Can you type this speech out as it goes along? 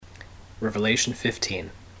Revelation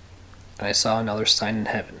 15. And I saw another sign in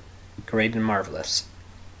heaven, great and marvelous,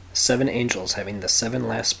 7 angels having the 7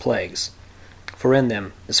 last plagues, for in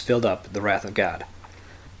them is filled up the wrath of God.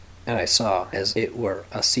 And I saw as it were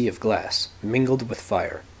a sea of glass, mingled with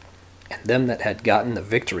fire, and them that had gotten the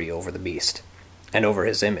victory over the beast, and over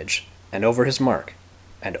his image, and over his mark,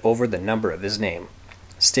 and over the number of his name,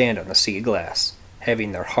 stand on the sea of glass,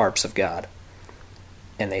 having their harps of God.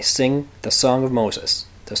 And they sing the song of Moses,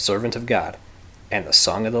 the servant of God, and the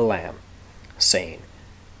song of the Lamb, saying,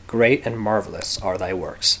 Great and marvelous are thy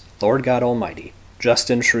works, Lord God Almighty, just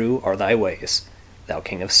and true are thy ways, thou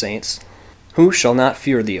King of saints. Who shall not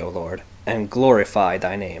fear thee, O Lord, and glorify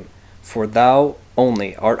thy name? For thou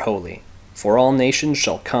only art holy. For all nations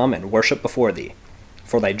shall come and worship before thee,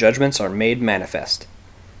 for thy judgments are made manifest.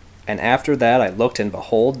 And after that I looked, and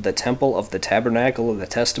behold, the temple of the tabernacle of the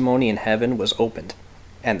testimony in heaven was opened.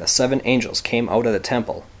 And the 7 angels came out of the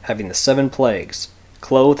temple, having the 7 plagues,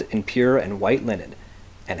 clothed in pure and white linen,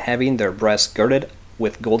 and having their breasts girded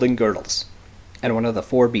with golden girdles. And one of the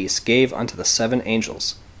 4 beasts gave unto the 7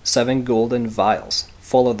 angels 7 golden vials,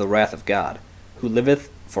 full of the wrath of God, who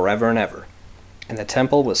liveth forever and ever. And the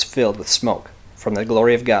temple was filled with smoke, from the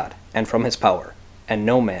glory of God, and from his power, and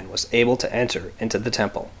no man was able to enter into the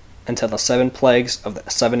temple, until the 7 plagues of the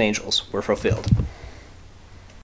 7 angels were fulfilled.